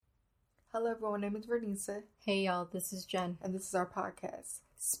Hello everyone, my name is Vernisa. Hey y'all, this is Jen. And this is our podcast,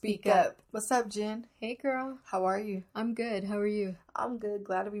 Speak Up. What's up, Jen? Hey girl. How are you? I'm good. How are you? I'm good.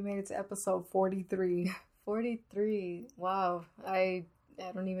 Glad that we made it to episode 43. 43. Wow. I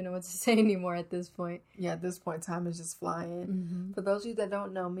don't even know what to say anymore at this point. Yeah, at this point, time is just flying. Mm-hmm. For those of you that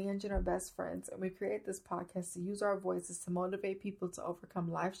don't know, me and Jen are best friends, and we create this podcast to use our voices to motivate people to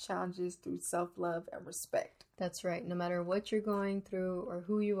overcome life's challenges through self-love and respect. That's right. No matter what you're going through or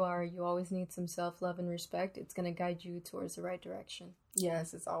who you are, you always need some self-love and respect. It's going to guide you towards the right direction.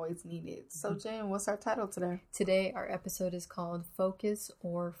 Yes, it's always needed. So, Jen, what's our title today? Today, our episode is called Focus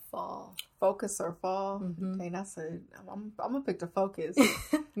or Fall. Focus or Fall? Mm-hmm. Okay, that's I'm going to pick the focus.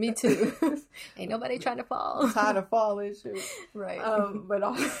 Me too. Ain't nobody trying to fall. I'm tired of falling, shoot. Right. But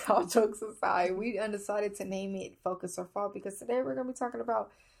all jokes aside, we decided to name it Focus or Fall because today we're going to be talking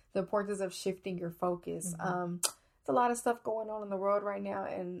about the importance of shifting your focus. Mm-hmm. There's a lot of stuff going on in the world right now,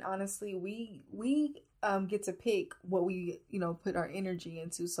 and honestly, we get to pick what we put our energy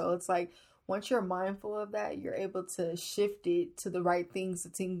into. So it's like once you're mindful of that, you're able to shift it to the right things,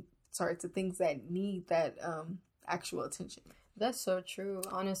 to things that need that actual attention. That's so true.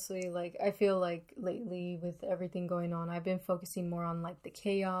 Honestly, like I feel like lately with everything going on, I've been focusing more on like the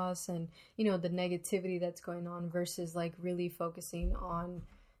chaos and the negativity that's going on versus like really focusing on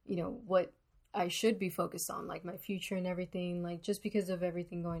what I should be focused on, like my future and everything. Like just because of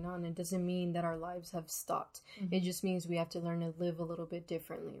everything going on, it doesn't mean that our lives have stopped. Mm-hmm. It just means we have to learn to live a little bit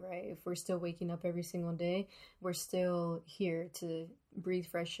differently, right? If we're still waking up every single day, we're still here to breathe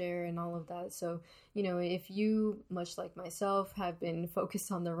fresh air and all of that. So, if you, much like myself, have been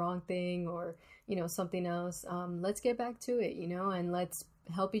focused on the wrong thing or, something else, let's get back to it, and let's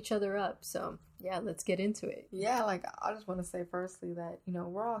help each other up. So yeah, let's get into it. Yeah, like I just want to say firstly that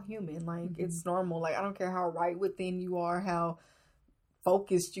we're all human. Like Mm-hmm. It's normal. Like I don't care how right within you are, how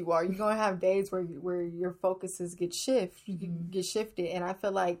focused you are, you're gonna have days where your focuses get shifted. And I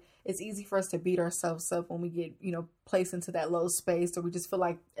feel like it's easy for us to beat ourselves up when we get placed into that low space, or we just feel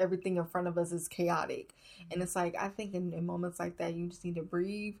like everything in front of us is chaotic. Mm-hmm. And it's like I think in moments like that, you just need to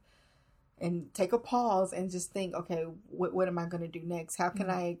breathe and take a pause and just think, okay, what am I going to do next? How can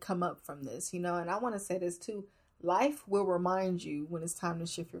I come up from this? And I want to say this too. Life will remind you when it's time to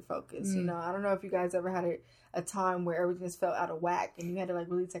shift your focus. I don't know if you guys ever had a time where everything just felt out of whack and you had to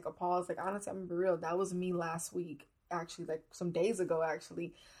like really take a pause. Like honestly, I'm gonna be real. That was me last week. Actually, like some days ago, I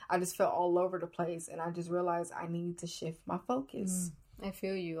just felt all over the place and I just realized I need to shift my focus. I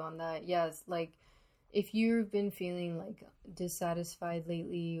feel you on that. Yes. Like, if you've been feeling like dissatisfied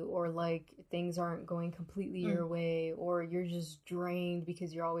lately or like things aren't going completely your way or you're just drained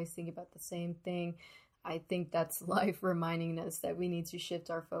because you're always thinking about the same thing, I think that's life reminding us that we need to shift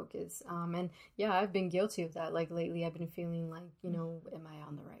our focus. And yeah, I've been guilty of that. Like lately I've been feeling like, am I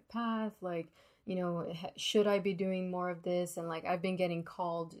on the right path? Like, should I be doing more of this? And like, I've been getting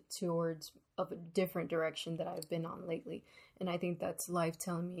called towards a different direction that I've been on lately. And I think that's life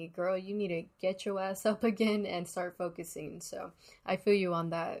telling me, girl, you need to get your ass up again and start focusing. So I feel you on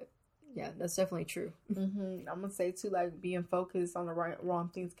that. Yeah, that's definitely true. Mm-hmm. I'm gonna say too, like being focused on the wrong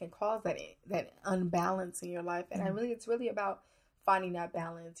things can cause that unbalance in your life, and it's really about finding that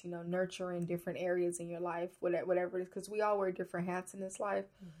balance. Nurturing different areas in your life, whatever it is, because we all wear different hats in this life.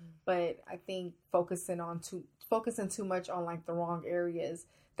 Mm-hmm. But I think focusing too much on like the wrong areas,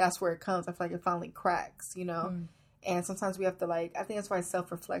 that's where it comes. I feel like it finally cracks. And sometimes we have to I think that's why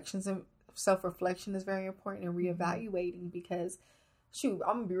self-reflection is very important and reevaluating because. Shoot,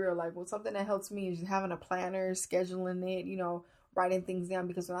 I'm gonna be real. Like, something that helps me is just having a planner, scheduling it, writing things down.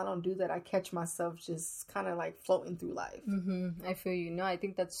 Because when I don't do that, I catch myself just kind of like floating through life. Mm-hmm. I feel you. No, I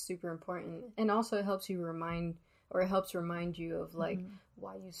think that's super important, and also it helps remind you of like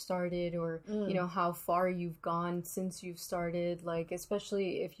why you started or how far you've gone since you've started. Like,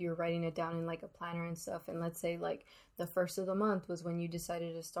 especially if you're writing it down in like a planner and stuff. And let's say like the first of the month was when you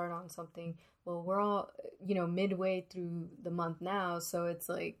decided to start on something. Well, we're all, midway through the month now. So it's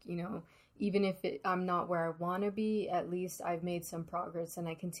like, even if I'm not where I want to be, at least I've made some progress and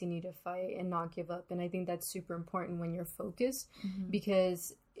I continue to fight and not give up. And I think that's super important when you're focused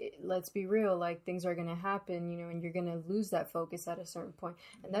because let's be real, like things are going to happen, and you're going to lose that focus at a certain point.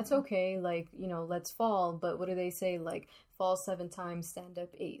 And that's okay. Like, let's fall. But what do they say? Like fall 7 times, stand up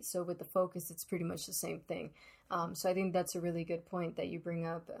 8. So with the focus, it's pretty much the same thing. So I think that's a really good point that you bring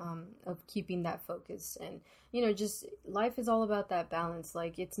up of keeping that focus. And, just life is all about that balance.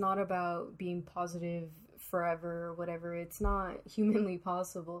 Like, it's not about being positive forever or whatever. It's not humanly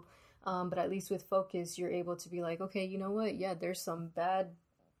possible. But at least with focus, you're able to be like, okay, you know what? Yeah, there's some bad,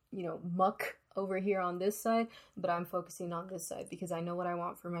 muck over here on this side, but I'm focusing on this side because I know what I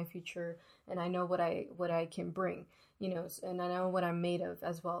want for my future, and I know what I can bring, and I know what I'm made of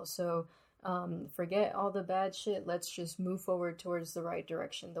as well. So forget all the bad shit. Let's just move forward towards the right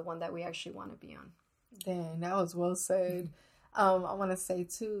direction, the one that we actually want to be on. Dang, that was well said. I want to say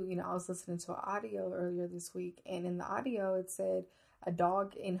too, I was listening to an audio earlier this week, and in the audio it said a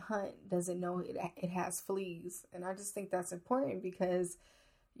dog in hunt doesn't know it has fleas, and I just think that's important because,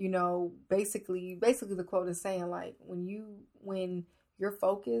 basically the quote is saying, like, when you're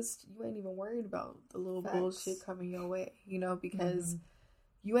focused, you ain't even worried about the little bullshit coming your way, because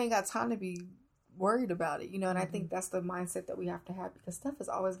you ain't got time to be worried about it, and I think that's the mindset that we have to have, because stuff is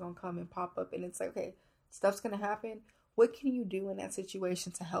always going to come and pop up, and it's like, okay, stuff's going to happen. What can you do in that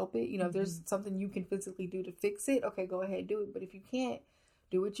situation to help it? If there's something you can physically do to fix it, okay, go ahead, do it. But if you can't,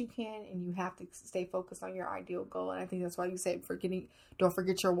 do what you can, and you have to stay focused on your ideal goal. And I think that's why you said don't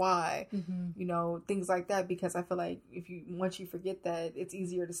forget your why, things like that, because I feel like once you forget that, it's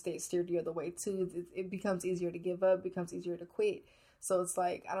easier to steer the other way too. It becomes easier to give up, becomes easier to quit. So it's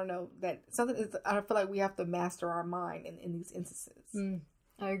like, I don't know, I feel like we have to master our mind in these instances.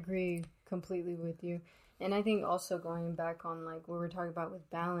 I agree completely with you. And I think also going back on like what we're talking about with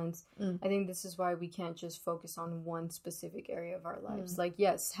balance, I think this is why we can't just focus on one specific area of our lives. Like,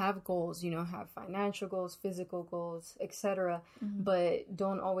 yes, have goals, have financial goals, physical goals, etc. But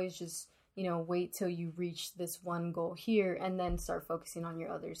don't always just, wait till you reach this one goal here and then start focusing on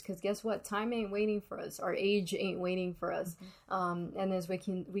your others. Because guess what? Time ain't waiting for us. Our age ain't waiting for us. And as we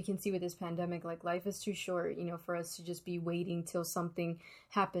can see with this pandemic, like, life is too short, for us to just be waiting till something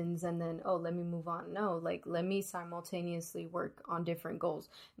happens and then, oh, let me move on. No, like, let me simultaneously work on different goals.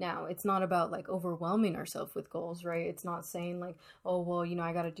 Now, it's not about like overwhelming ourselves with goals, right? It's not saying like, oh, well,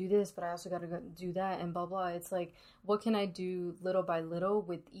 I got to do this, but I also got to do that and blah, blah. It's like, what can I do little by little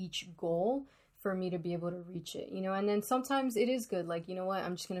with each goal for me to be able to reach it, and then sometimes it is good. Like,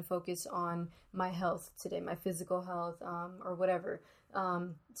 I'm just going to focus on my health today, my physical health, or whatever.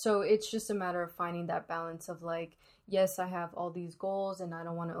 So it's just a matter of finding that balance of like, yes, I have all these goals and I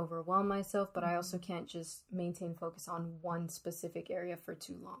don't want to overwhelm myself, but I also can't just maintain focus on one specific area for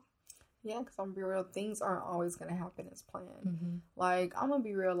too long. Yeah, because I'm going to be real, things aren't always going to happen as planned. Like, I'm going to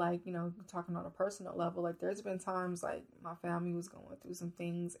be real, like, talking on a personal level, like, there's been times, like, my family was going through some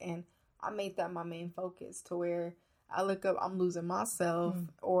things, and I made that my main focus, to where I look up, I'm losing myself,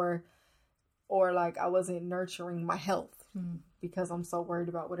 or like, I wasn't nurturing my health, because I'm so worried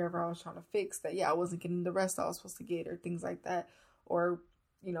about whatever I was trying to fix, that, I wasn't getting the rest I was supposed to get, or things like that, or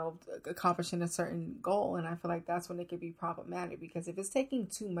accomplishing a certain goal. And I feel like that's when it could be problematic, because if it's taking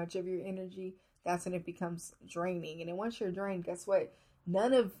too much of your energy, that's when it becomes draining. And then once you're drained, guess what?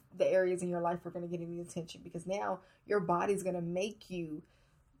 None of the areas in your life are going to get any attention, because now your body's going to make you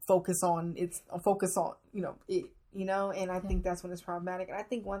focus on it, and I think that's when it's problematic. And I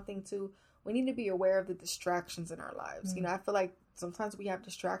think one thing too, we need to be aware of the distractions in our lives. I feel like sometimes we have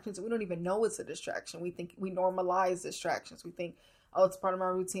distractions and we don't even know it's a distraction. We think we normalize distractions. We think, oh, it's part of my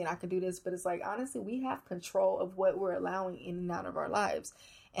routine, I can do this. But it's like, honestly, we have control of what we're allowing in and out of our lives.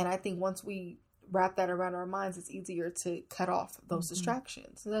 And I think once we wrap that around our minds, it's easier to cut off those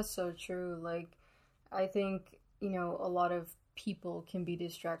distractions. That's so true. Like, I think, a lot of people can be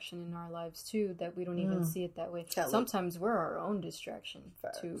distraction in our lives too, that we don't even see it that way. Sometimes we're our own distraction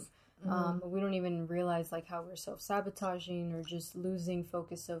too. We don't even realize like how we're self-sabotaging or just losing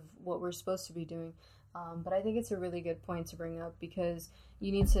focus of what we're supposed to be doing. But I think it's a really good point to bring up, because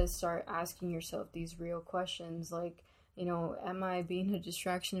you need to start asking yourself these real questions. Like, am I being a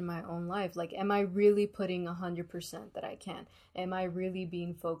distraction in my own life? Like, am I really putting 100% that I can? Am I really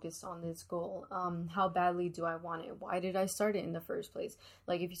being focused on this goal? How badly do I want it? Why did I start it in the first place?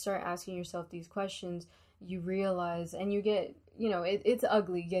 Like, if you start asking yourself these questions, you realize, and you get, it's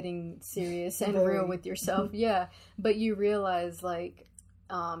ugly getting serious and real with yourself. Yeah. But you realize, like,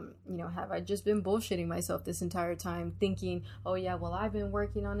 have I just been bullshitting myself this entire time, thinking, oh yeah, well, I've been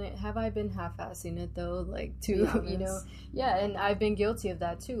working on it. Have I been half-assing it though? Like, yeah. And I've been guilty of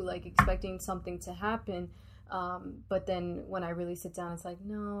that too, like expecting something to happen. But then when I really sit down, it's like,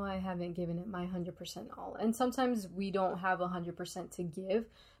 no, I haven't given it my 100% all. And sometimes we don't have 100% to give,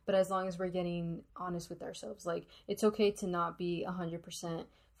 but as long as we're getting honest with ourselves, like, it's okay to not be 100%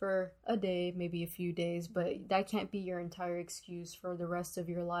 for a day, maybe a few days, but that can't be your entire excuse for the rest of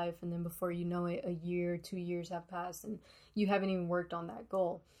your life. And then before you know it, a year, 2 years have passed and you haven't even worked on that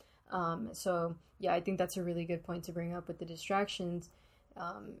goal. So yeah, I think that's a really good point to bring up with the distractions,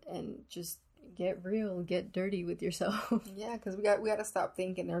 and just get real, get dirty with yourself. Yeah, because we got to stop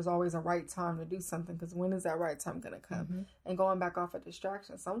thinking there's always a right time to do something, because when is that right time going to come? Mm-hmm. And going back off of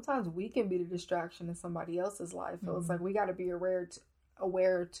distraction, sometimes we can be the distraction in somebody else's life. So it's like we got to be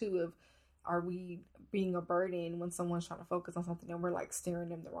aware too of, are we being a burden when someone's trying to focus on something and we're like steering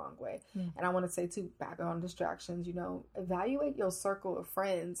them the wrong way? And I want to say too, back on distractions, evaluate your circle of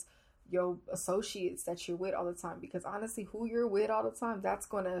friends, your associates that you're with all the time, because honestly, who you're with all the time, that's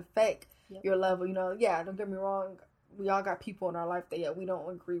going to affect your level. Yeah, don't get me wrong, we all got people in our life that we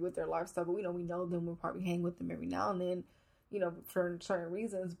don't agree with their lifestyle, but we know them, we'll probably hang with them every now and then, for certain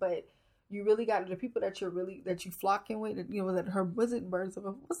reasons. But you really got the people that you flocking with, was it birds of a,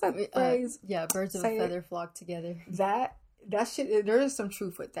 what's that phrase? Birds of a feather flock together. That shit, there is some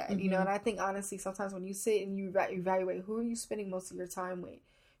truth with that, and I think honestly, sometimes when you sit and you evaluate who are you spending most of your time with,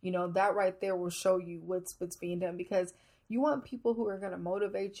 that right there will show you what's being done, because you want people who are going to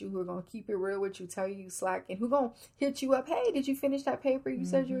motivate you, who are going to keep it real with you, tell you slack, and who going to hit you up. Hey, did you finish that paper you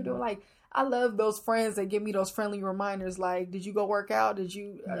said you were doing? Like, I love those friends that give me those friendly reminders. Like, did you go work out? Are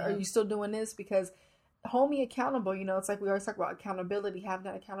you still doing this? Because hold me accountable. It's like we always talk about accountability,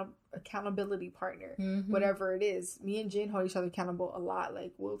 having that accountability partner, whatever it is. Me and Jen hold each other accountable a lot.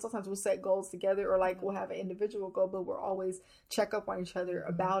 Like, sometimes we'll set goals together, or like we'll have an individual goal, but we'll always check up on each other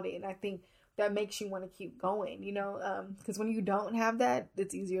about it. And I think that makes you want to keep going, because when you don't have that,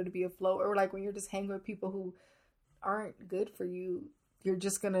 it's easier to be afloat. Or like when you're just hanging with people who aren't good for you, you're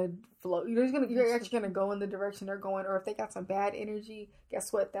just gonna float. You're actually gonna go in the direction they're going. Or if they got some bad energy,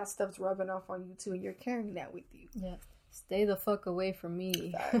 guess what? That stuff's rubbing off on you too, and you're carrying that with you. Yeah, stay the fuck away from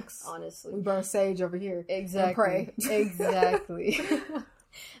me. Facts. Honestly, we burn sage over here. Exactly. And pray. Exactly.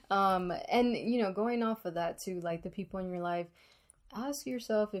 And going off of that too, like the people in your life, ask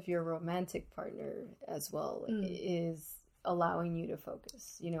yourself if your romantic partner as well is allowing you to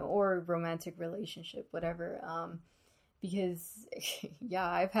focus, or romantic relationship, whatever. Because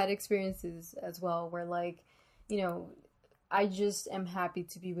I've had experiences as well where like, I just am happy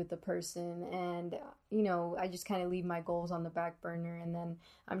to be with the person, and, I just kind of leave my goals on the back burner, and then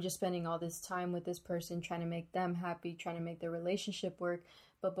I'm just spending all this time with this person, trying to make them happy, trying to make their relationship work.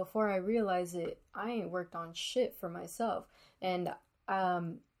 But before I realize it, I ain't worked on shit for myself. And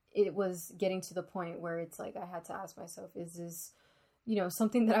it was getting to the point where it's like I had to ask myself, is this,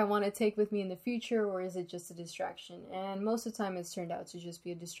 something that I want to take with me in the future, or is it just a distraction? And most of the time it's turned out to just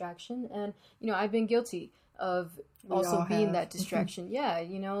be a distraction. And, I've been guilty of also being that distraction. Yeah,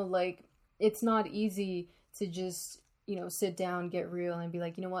 like it's not easy to just, sit down, get real, and be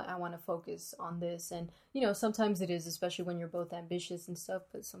like, you know what, I want to focus on this. And, sometimes it is, especially when you're both ambitious and stuff,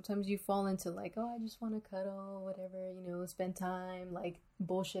 but sometimes you fall into like, oh, I just want to cuddle, whatever, spend time, like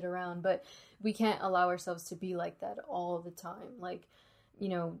bullshit around. But we can't allow ourselves to be like that all the time. Like,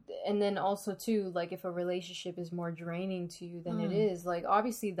 and then also too, like if a relationship is more draining to you than it is, like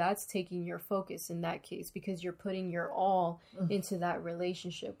obviously that's taking your focus in that case, because you're putting your all into that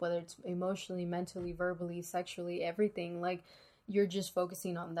relationship, whether it's emotionally, mentally, verbally, sexually, everything. Like you're just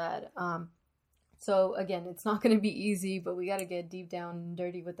focusing on that. So again, it's not going to be easy, but we got to get deep down and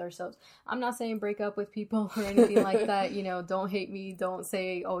dirty with ourselves. I'm not saying break up with people or anything like that. Don't hate me. Don't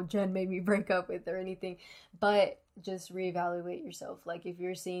say, oh, Jen made me break up with or anything, but just reevaluate yourself. Like if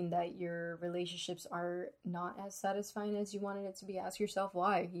you're seeing that your relationships are not as satisfying as you wanted it to be, ask yourself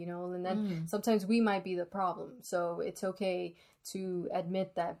why, and then sometimes we might be the problem. So it's okay to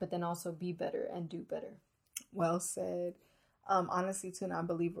admit that, but then also be better and do better. Well said. Honestly too, and I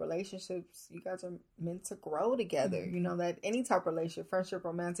believe relationships, you guys are meant to grow together. That any type of relationship, friendship,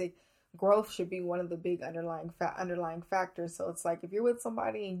 romantic, growth should be one of the big underlying factors. So it's like if you're with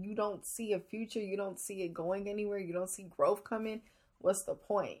somebody and you don't see a future, you don't see it going anywhere, you don't see growth coming, what's the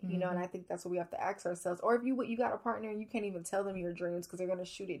point? And I think that's what we have to ask ourselves. Or if you got a partner and you can't even tell them your dreams because they're going to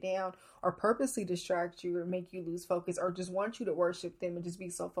shoot it down or purposely distract you or make you lose focus or just want you to worship them and just be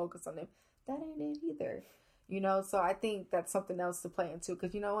so focused on them, that ain't it either. So I think that's something else to play into,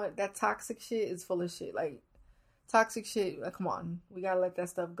 because you know what, that toxic shit is full of shit. Like toxic shit, like, come on, we gotta let that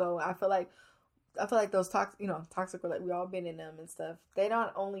stuff go. I feel like those toxic, like we all been in them and stuff. They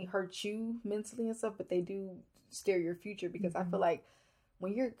not only hurt you mentally and stuff, but they do steer your future, because I feel like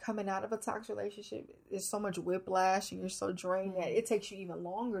when you're coming out of a toxic relationship, there's so much whiplash and you're so drained that it takes you even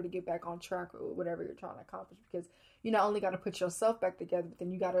longer to get back on track with whatever you're trying to accomplish, because you not only got to put yourself back together, but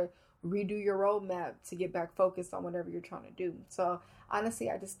then you got to redo your roadmap to get back focused on whatever you're trying to do. So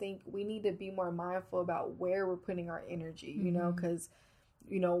honestly, I just think we need to be more mindful about where we're putting our energy, because,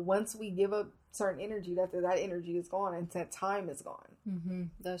 once we give up certain energy, that energy is gone and that time is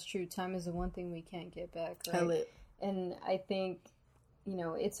gone. That's true. Time is the one thing we can't get back. Right? Tell it. And I think, you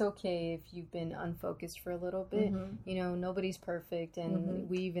know, it's okay if you've been unfocused for a little bit. You know, nobody's perfect, and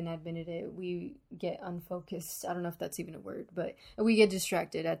we even admitted it. We get unfocused. I don't know if that's even a word, but we get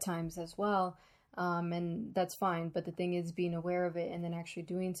distracted at times as well. And that's fine. But the thing is being aware of it and then actually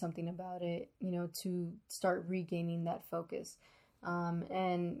doing something about it, you know, to start regaining that focus.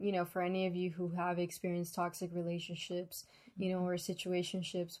 And, you know, for any of you who have experienced toxic relationships, you know, or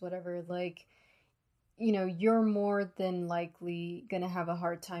situationships, whatever, like, you know, you're more than likely gonna have a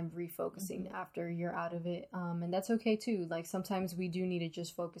hard time refocusing after you're out of it. And that's okay too. Like, sometimes we do need to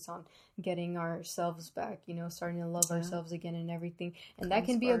just focus on getting ourselves back, you know, starting to love ourselves again and everything. And that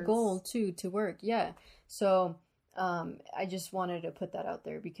can be a goal too, to work. Yeah. So, I just wanted to put that out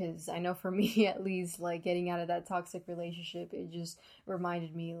there because I know for me, at least, like, getting out of that toxic relationship, it just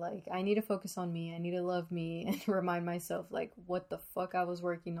reminded me, like, I need to focus on me. I need to love me and remind myself, like, what the fuck I was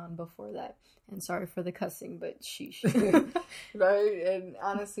working on before that. And sorry for the cussing, but sheesh. Right? And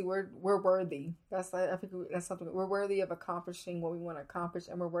honestly, we're worthy. I think that's something. We're worthy of accomplishing what we want to accomplish,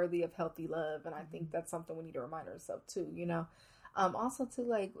 and we're worthy of healthy love. And I think that's something we need to remind ourselves too, you know. Also too,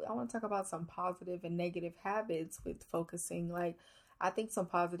 like, I want to talk about some positive and negative habits with focusing. Like, I think some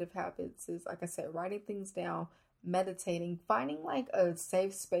positive habits is, like I said, writing things down, meditating, finding like a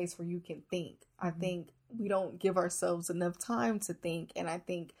safe space where you can think. I think we don't give ourselves enough time to think, and I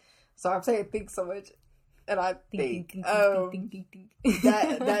think, so I'm saying think so much, and I think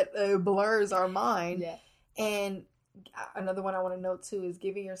that blurs our mind. Yeah. And another one I want to note too is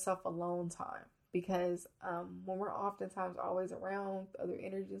giving yourself alone time. Because when we're oftentimes always around other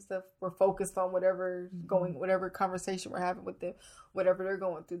energy and stuff, we're focused on whatever conversation we're having with them, whatever they're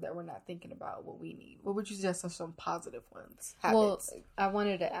going through, that we're not thinking about what we need. What would you suggest are some positive ones? Habits? Well, I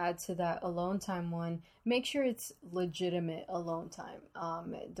wanted to add to that alone time one. Make sure it's legitimate alone time.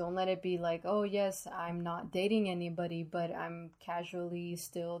 Don't let it be like, oh yes, I'm not dating anybody, but I'm casually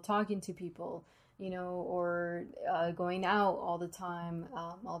still talking to people, you know, or going out all the time.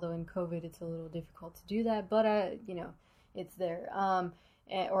 Although in COVID it's a little difficult to do that, but you know, it's there.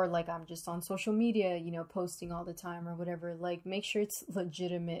 Or like I'm just on social media, you know, posting all the time or whatever. Like, make sure it's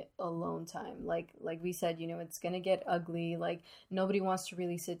legitimate alone time. Like we said, you know, it's gonna get ugly. Like, nobody wants to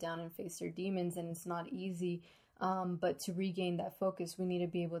really sit down and face their demons, and it's not easy. But to regain that focus, we need to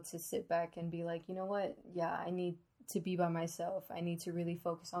be able to sit back and be like, you know what? Yeah, I need to be by myself. I need to really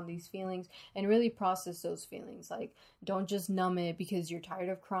focus on these feelings and really process those feelings. Like, don't just numb it because you're tired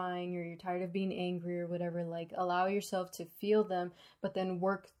of crying or you're tired of being angry or whatever. Like, allow yourself to feel them, but then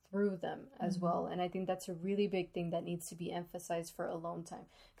work through them as well. And I think that's a really big thing that needs to be emphasized for alone time,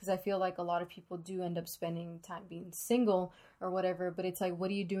 because I feel like a lot of people do end up spending time being single or whatever, but it's like, what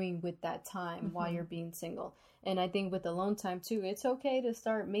are you doing with that time while you're being single? And I think with alone time too, it's okay to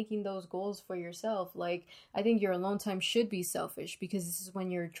start making those goals for yourself. Like, I think your alone time should be selfish, because this is when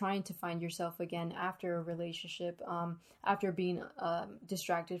you're trying to find yourself again after a relationship, after being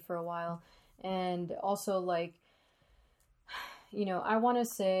distracted for a while. And also, like, you know, I want to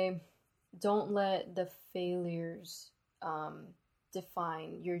say, don't let the failures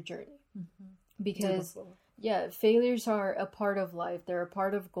define your journey. Because, yeah, failures are a part of life. They're a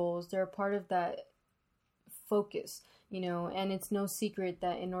part of goals. They're a part of that focus, you know, and it's no secret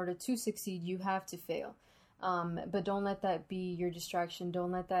that in order to succeed, you have to fail. But don't let that be your distraction.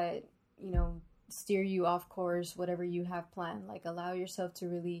 Don't let that, you know, steer you off course, whatever you have planned. Like, allow yourself to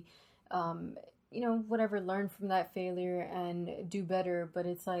really, you know, whatever, learn from that failure and do better. But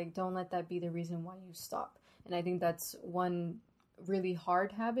it's like, don't let that be the reason why you stop. And I think that's one really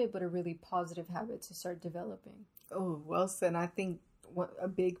hard habit, but a really positive habit to start developing. Oh, well said. I think a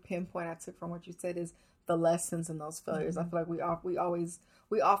big pinpoint I took from what you said is the lessons in those failures. I feel like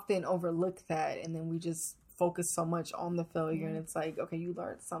we often overlook that, and then we just focus so much on the failure, and it's like, okay, you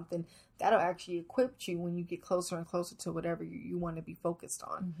learned something that'll actually equip you when you get closer and closer to whatever you want to be focused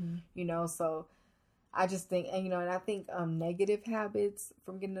on, you know. So I just think, and you know, and I think negative habits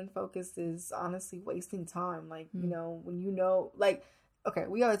from getting unfocused is honestly wasting time. Like, you know, when you know, like, okay,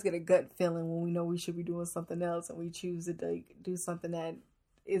 we always get a gut feeling when we know we should be doing something else, and we choose to do something that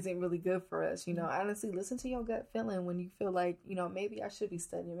isn't really good for us. You know, honestly, listen to your gut feeling when you feel like, you know, maybe I should be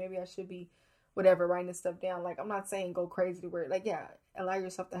studying, maybe I should be whatever, writing this stuff down. Like, I'm not saying go crazy to where, like, yeah, allow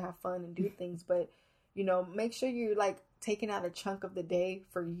yourself to have fun and do things, but, you know, make sure you're like taking out a chunk of the day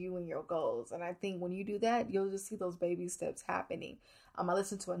for you and your goals. And I think when you do that, you'll just see those baby steps happening. I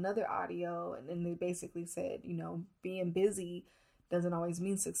listened to another audio, and then they basically said, you know, being busy doesn't always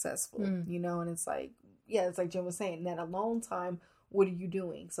mean successful, you know, and it's like, yeah, it's like Jim was saying, that alone time, what are you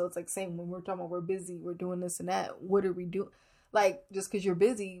doing? So it's like saying, when we're talking about we're busy, we're doing this and that, what are we doing? Like, just because you're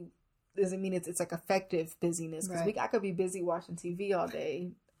busy, doesn't mean it's like effective busyness. Because I could be busy watching TV all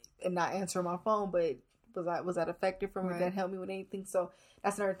day and not answer my phone, but was that effective for me? Did that help me with anything? So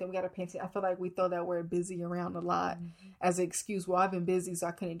that's another thing we got to pay attention. I feel like we throw that word busy around a lot as an excuse. Well, I've been busy, so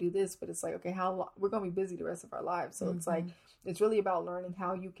I couldn't do this. But it's like, okay, we're going to be busy the rest of our lives. So it's like, it's really about learning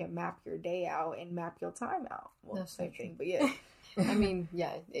how you can map your day out and map your time out. Well, that's same thing, but yeah. I mean,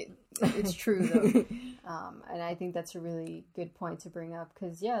 yeah, it's true though. And I think that's a really good point to bring up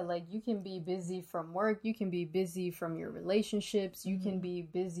because, yeah, like you can be busy from work, you can be busy from your relationships, you can be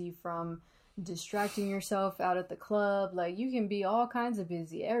busy from distracting yourself out at the club. Like you can be all kinds of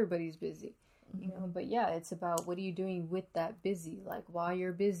busy. Everybody's busy, you know, but yeah, it's about what are you doing with that busy, like while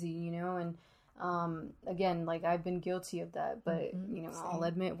you're busy, you know. And again, like I've been guilty of that, but you know, I'll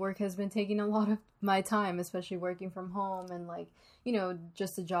admit work has been taking a lot of my time, especially working from home and like, you know,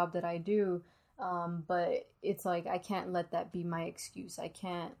 just the job that I do. But it's like, I can't let that be my excuse. I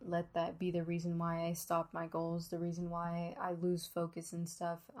can't let that be the reason why I stop my goals, the reason why I lose focus and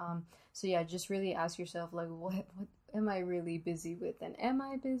stuff. So yeah, just really ask yourself, like, what am I really busy with? And am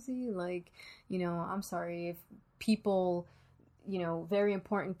I busy? Like, you know, I'm sorry if people, you know, very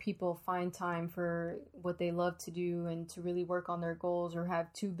important people find time for what they love to do and to really work on their goals or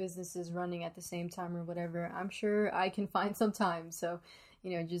have 2 businesses running at the same time or whatever. I'm sure I can find some time. So,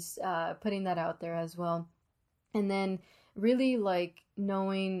 you know, just putting that out there as well. And then really like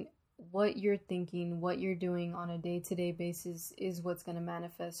knowing what you're thinking, what you're doing on a day-to-day basis is what's going to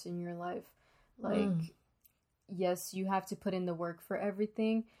manifest in your life. Like, yes, you have to put in the work for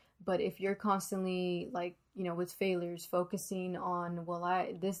everything, but if you're constantly like, you know, with failures, focusing on, well,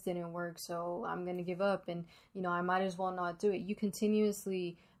 this didn't work, so I'm going to give up and, you know, I might as well not do it. You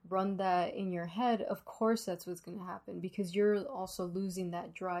continuously run that in your head, of course that's what's going to happen because you're also losing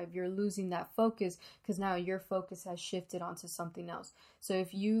that drive. You're losing that focus because now your focus has shifted onto something else. So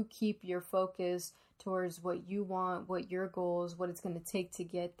if you keep your focus towards what you want, what your goals, what it's going to take to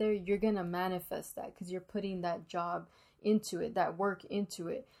get there, you're going to manifest that because you're putting that job into it, that work into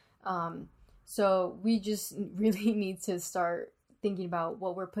it. So we just really need to start thinking about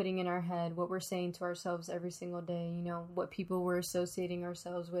what we're putting in our head, what we're saying to ourselves every single day, you know, what people we're associating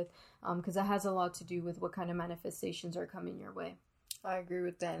ourselves with, because that has a lot to do with what kind of manifestations are coming your way. I agree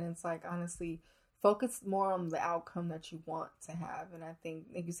with that. And it's like, honestly, focus more on the outcome that you want to have. And I think,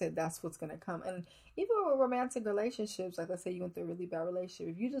 like you said, that's what's going to come. And even with romantic relationships, like let's say you went through a really bad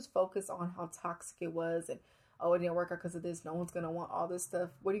relationship, if you just focus on how toxic it was and, oh, it didn't work out because of this, no one's going to want all this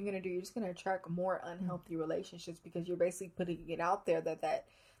stuff, what are you going to do? You're just going to attract more unhealthy relationships because you're basically putting it out there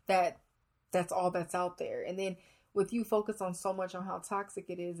that's all that's out there. And then with you focus on so much on how toxic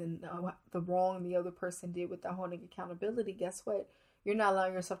it is and the wrong the other person did without holding accountability, guess what? You're not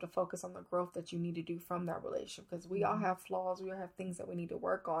allowing yourself to focus on the growth that you need to do from that relationship because we all have flaws. We all have things that we need to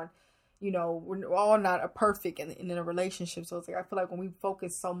work on. You know, we're all not a perfect in a relationship. So it's like, I feel like when we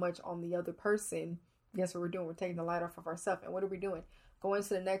focus so much on the other person, guess what we're doing? We're taking the light off of ourselves. And what are we doing? Going to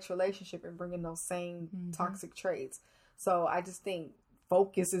the next relationship and bringing those same toxic traits. So I just think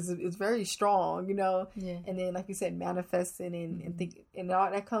focus is very strong, you know? Yeah. And then, like you said, manifesting and think, and all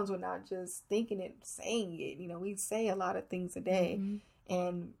that comes with not just thinking it, saying it. You know, we say a lot of things a day.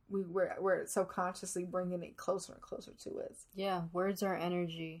 And we're subconsciously bringing it closer and closer to us. Yeah, words are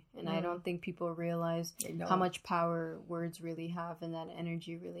energy. And I don't think people realize how much power words really have and that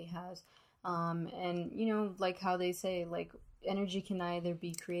energy really has. And, you know, like how they say, like, energy can neither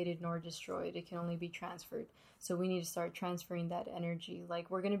be created nor destroyed. It can only be transferred. So we need to start transferring that energy.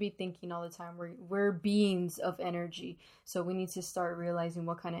 Like, we're going to be thinking all the time. We're beings of energy. So we need to start realizing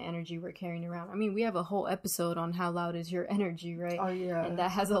what kind of energy we're carrying around. I mean, we have a whole episode on how loud is your energy, right? Oh, yeah. And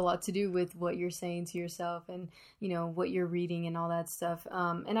that has a lot to do with what you're saying to yourself and, you know, what you're reading and all that stuff.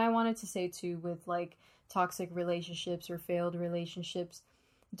 And I wanted to say, too, with, like, toxic relationships or failed relationships,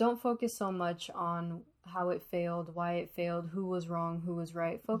 don't focus so much on how it failed, why it failed, who was wrong, who was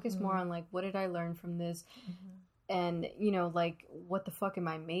right. Focus more on, like, what did I learn from this? And, you know, like, what the fuck am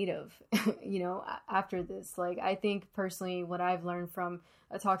I made of, you know, after this? Like, I think personally what I've learned from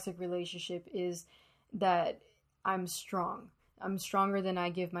a toxic relationship is that I'm strong. I'm stronger than I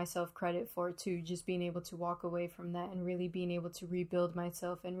give myself credit for, too. Just being able to walk away from that and really being able to rebuild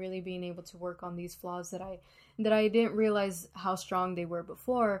myself and really being able to work on these flaws that I that I didn't realize how strong they were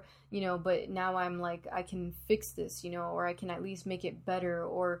before, you know, but now I'm like, I can fix this, you know, or I can at least make it better,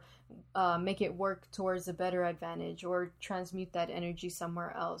 or make it work towards a better advantage, or transmute that energy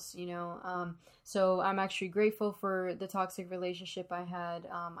somewhere else, you know. So I'm actually grateful for the toxic relationship I had.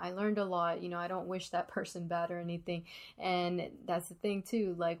 I learned a lot, you know. I don't wish that person bad or anything. And that's the thing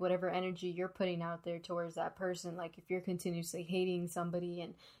too, like whatever energy you're putting out there towards that person, like if you're continuously hating somebody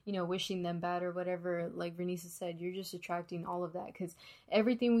and, you know, wishing them bad or whatever, like Vernisa said, you're just attracting all of that, because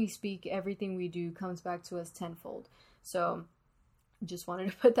everything we speak, everything we do comes back to us tenfold. So just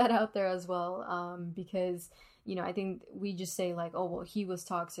wanted to put that out there as well, because, you know, I think we just say like, oh, well, he was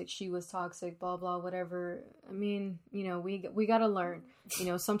toxic, she was toxic, blah, blah, whatever. I mean, you know, we got to learn, you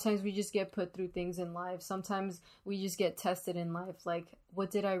know, sometimes we just get put through things in life. Sometimes we just get tested in life. Like,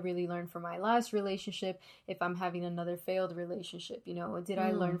 what did I really learn from my last relationship? If I'm having another failed relationship, you know, what did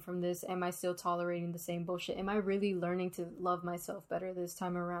I learn from this? Am I still tolerating the same bullshit? Am I really learning to love myself better this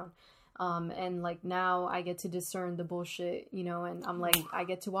time around? And like now I get to discern the bullshit, you know, and I'm like, I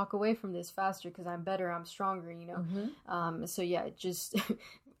get to walk away from this faster because I'm better, I'm stronger, you know. So yeah, just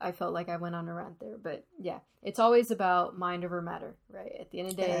I felt like I went on a rant there, but yeah, it's always about mind over matter, right? At the end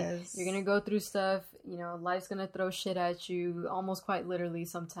of the day, you're gonna go through stuff, you know, life's gonna throw shit at you, almost quite literally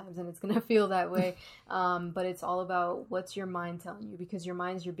sometimes, and it's gonna feel that way. But it's all about what's your mind telling you, because your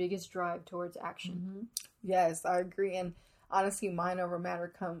mind's your biggest drive towards action. Yes, I agree. And honestly, mind over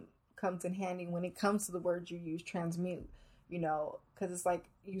matter comes in handy when it comes to the words you use, transmute, you know, because it's like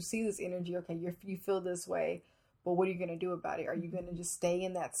you see this energy, okay, you feel this way, but what are you going to do about it? Are you going to just stay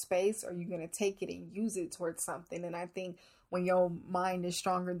in that space, or are you going to take it and use it towards something? And I think when your mind is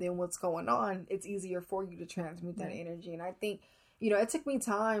stronger than what's going on, it's easier for you to transmute that energy. And I think, you know, it took me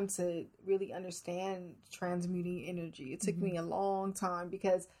time to really understand transmuting energy. It took me a long time,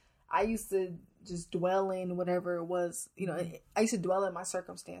 because I used to just dwell in whatever it was, you know, I used to dwell in my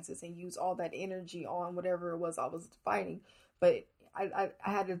circumstances and use all that energy on whatever it was I was fighting. But I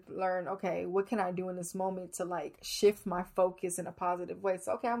had to learn, okay, what can I do in this moment to like shift my focus in a positive way?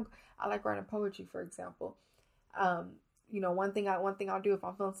 So, okay, I like writing poetry, for example. You know, one thing I'll do if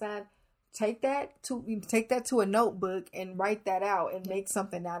I'm feeling sad, take that to a notebook and write that out and make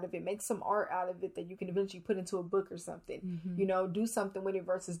something out of it. Make some art out of it that you can eventually put into a book or something. You know, do something with it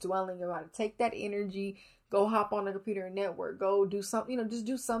versus dwelling about it. Take that energy, go hop on the computer and network, go do something, you know, just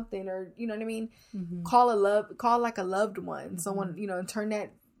do something, or, you know what I mean? Call like a loved one, someone, you know, and turn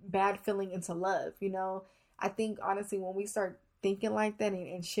that bad feeling into love, you know? I think honestly, when we start thinking like that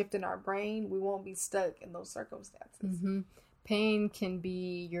and shifting our brain, we won't be stuck in those circumstances. Pain can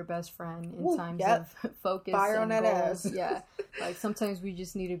be your best friend in times of focus. Fire on that goals. ass. Yeah. Like sometimes we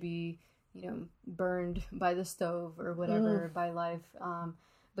just need to be, you know, burned by the stove or whatever by life.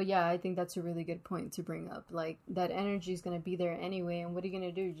 But yeah, I think that's a really good point to bring up. Like that energy is going to be there anyway. And what are you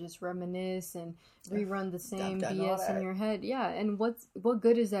going to do? Just reminisce and rerun the same BS in your head. Yeah. And what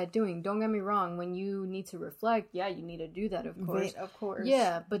good is that doing? Don't get me wrong. When you need to reflect, yeah, you need to do that, of course. Of course.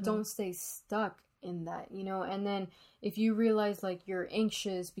 Yeah. But don't stay stuck in that, you know. And then if you realize like you're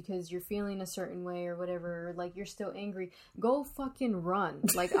anxious because you're feeling a certain way or whatever, or like you're still angry, go fucking run.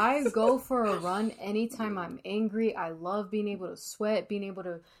 Like I go for a run anytime I'm angry. I love being able to sweat, being able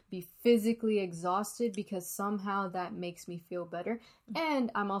to be physically exhausted, because somehow that makes me feel better.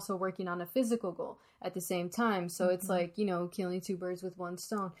 And I'm also working on a physical goal at the same time. So it's like, you know, killing two birds with one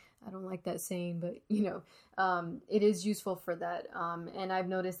stone. I don't like that saying, but you know, it is useful for that. And I've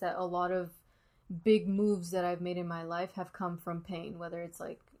noticed that a lot of big moves that I've made in my life have come from pain, whether it's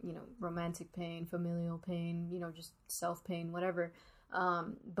like, you know, romantic pain, familial pain, you know, just self pain, whatever.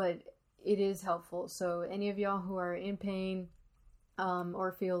 But it is helpful. So any of y'all who are in pain,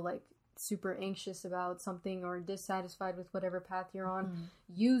 or feel like super anxious about something or dissatisfied with whatever path you're on,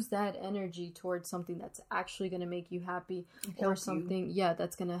 use that energy towards something that's actually going to make you happy, or something,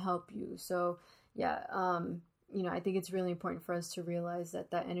 that's going to help you. So you know, I think it's really important for us to realize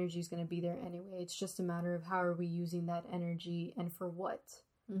that that energy is going to be there anyway. It's just a matter of how are we using that energy and for what.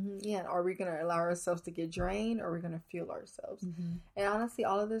 Yeah, are we going to allow ourselves to get drained, or are we going to fuel ourselves? And honestly,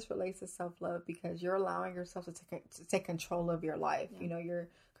 all of this relates to self-love, because you're allowing yourself to take control of your life. You know, you're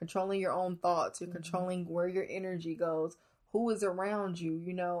controlling your own thoughts. You're controlling where your energy goes, who is around you,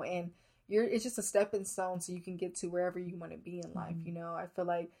 you know, and it's just a stepping stone so you can get to wherever you want to be in life. You know, I feel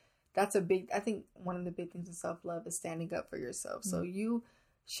like I think one of the big things of self-love is standing up for yourself. So you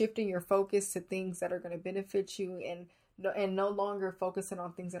shifting your focus to things that are going to benefit you, and no longer focusing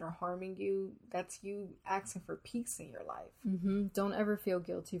on things that are harming you. That's you asking for peace in your life. Don't ever feel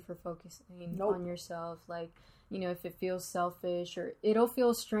guilty for focusing on yourself. Like, you know, if it feels selfish, or it'll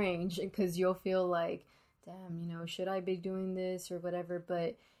feel strange because you'll feel like, damn, you know, should I be doing this or whatever?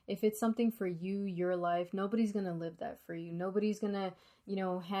 But if it's something for you, your life, nobody's going to live that for you. Nobody's going to, you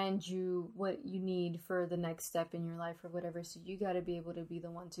know, hand you what you need for the next step in your life or whatever. So you got to be able to be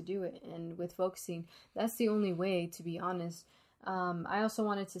the one to do it. And with focusing, that's the only way, to be honest. I also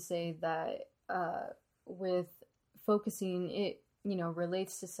wanted to say that with focusing, it, you know,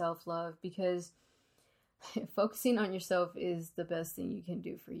 relates to self-love, because focusing on yourself is the best thing you can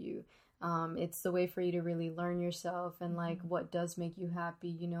do for you. It's the way for you to really learn yourself and like what does make you happy.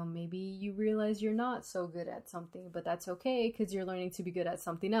 You know, maybe you realize you're not so good at something, but that's okay because you're learning to be good at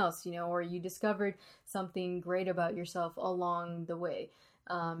something else, you know, or you discovered something great about yourself along the way.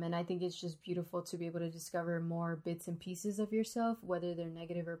 And I think it's just beautiful to be able to discover more bits and pieces of yourself, whether they're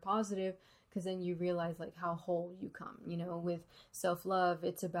negative or positive, because then you realize like how whole you come. You know, with self-love,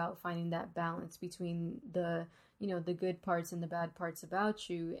 it's about finding that balance between the, you know, the good parts and the bad parts about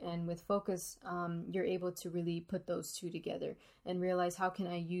you. And with focus, you're able to really put those two together and realize, how can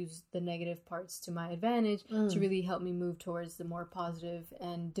I use the negative parts to my advantage to really help me move towards the more positive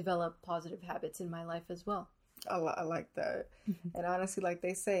and develop positive habits in my life as well. I like that. And honestly, like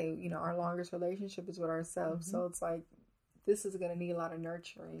they say, you know, our longest relationship is with ourselves. So it's like, this is going to need a lot of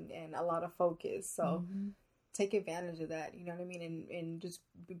nurturing and a lot of focus. So take advantage of that, you know what I mean? And just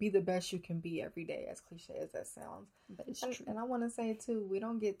be the best you can be every day, as cliche as that sounds. But it's true. And I want to say too, we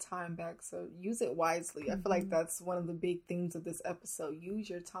don't get time back, so use it wisely. I feel like that's one of the big things of this episode. Use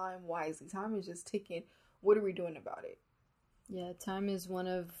your time wisely. Time is just ticking. What are we doing about it? Yeah, time is one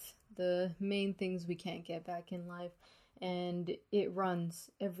of the main things we can't get back in life. And it runs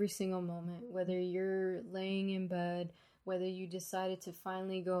every single moment, whether you're laying in bed, whether you decided to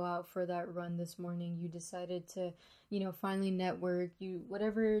finally go out for that run this morning, you decided to, you know, finally network,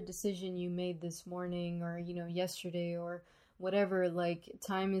 whatever decision you made this morning or, you know, yesterday or whatever, like,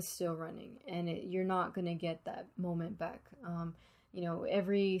 time is still running, and you're not going to get that moment back. You know,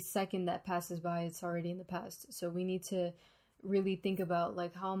 every second that passes by, it's already in the past. So we need to really think about,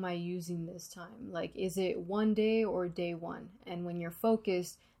 like, how am I using this time? Like, is it one day or day one? And when you're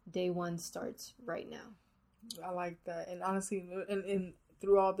focused, day one starts right now. I like that. And honestly, and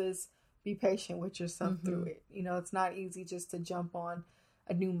through all this, be patient with yourself through it. You know, it's not easy just to jump on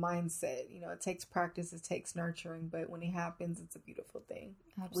a new mindset. You know, it takes practice, it takes nurturing, but when it happens, it's a beautiful thing.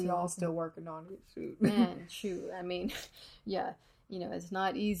 Absolutely. We all still working on it. Shoot. Man, shoot. I mean, yeah. You know, it's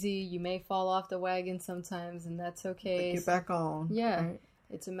not easy. You may fall off the wagon sometimes, and that's okay. But get back on. Yeah. Right?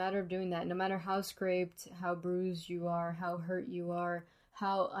 It's a matter of doing that. No matter how scraped, how bruised you are, how hurt you are,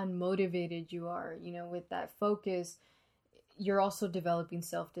 how unmotivated you are, you know, with that focus, you're also developing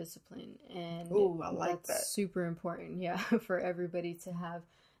self-discipline. And I like that's that. Super important, yeah, for everybody to have,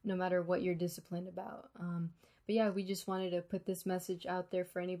 no matter what you're disciplined about. But yeah, we just wanted to put this message out there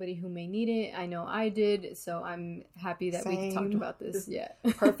for anybody who may need it. I know I did, so I'm happy that we talked about this. Yeah.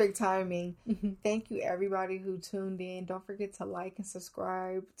 Perfect timing. Thank you, everybody who tuned in. Don't forget to like and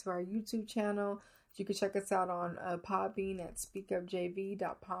subscribe to our YouTube channel. You can check us out on Podbean at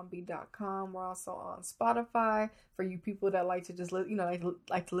speakupjv.podbean.com. We're also on Spotify for you people that like to just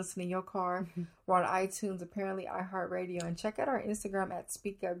like to listen in your car. We're on iTunes, apparently iHeartRadio, and check out our Instagram at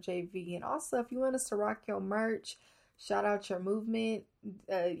speakupjv. And also, if you want us to rock your merch, shout out your movement,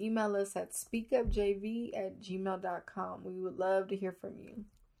 email us at speakupjv@gmail.com. We would love to hear from you.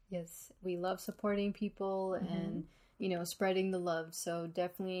 Yes, we love supporting people and, you know, spreading the love. So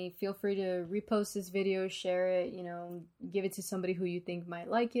definitely feel free to repost this video, share it, you know, give it to somebody who you think might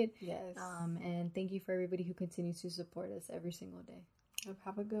like it. Yes. And thank you for everybody who continues to support us every single day.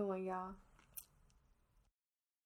 Have a good one, y'all.